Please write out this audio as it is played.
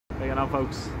Hey, you know,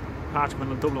 folks, Páirtí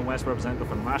Quinlan, Dublin West representative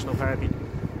for the National Party.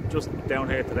 Just down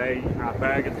here today at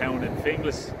Town in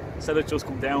Finglas. Said I'd just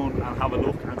come down and have a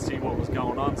look and see what was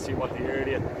going on, see what the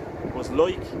area was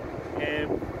like.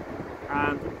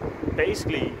 And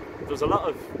basically, there's a lot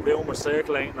of rumours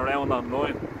circulating around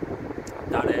online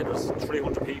that there's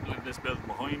 300 people in this building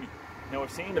behind me. Now,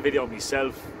 I've seen the video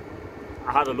myself.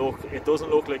 I had a look. It doesn't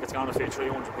look like it's going to fit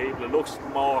 300 people. It looks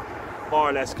more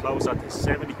or less closer to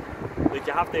 70. Like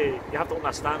you have to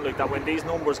understand like that when these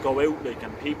numbers go out, like,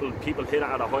 and people hit it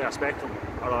at a higher spectrum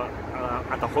or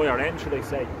at the higher end, should I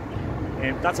say,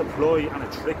 that's a ploy and a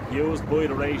trick used by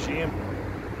the regime.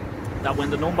 That when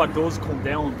the number does come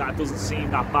down, that doesn't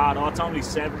seem that bad. Oh, it's only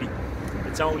 70,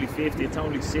 it's only 50, it's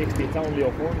only 60, it's only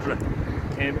 100.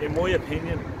 In my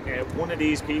opinion, one of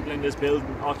these people in this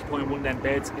building occupying one of them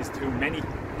beds is too many,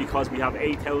 because we have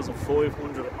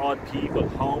 8,500 odd people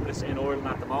homeless in Ireland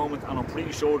at the moment, and I'm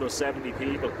pretty sure there's 70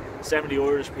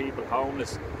 Irish people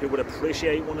homeless who would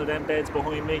appreciate one of them beds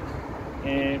behind me.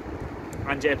 And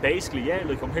yeah, basically, yeah,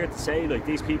 like I'm here to say, like,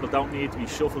 these people don't need to be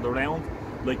shuffled around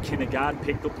like Quinlan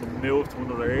picked up and moved to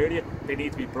another area. They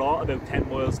need to be brought about 10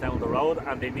 miles down the road,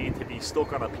 and they need to be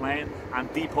stuck on a plane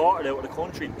and deported out of the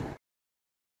country.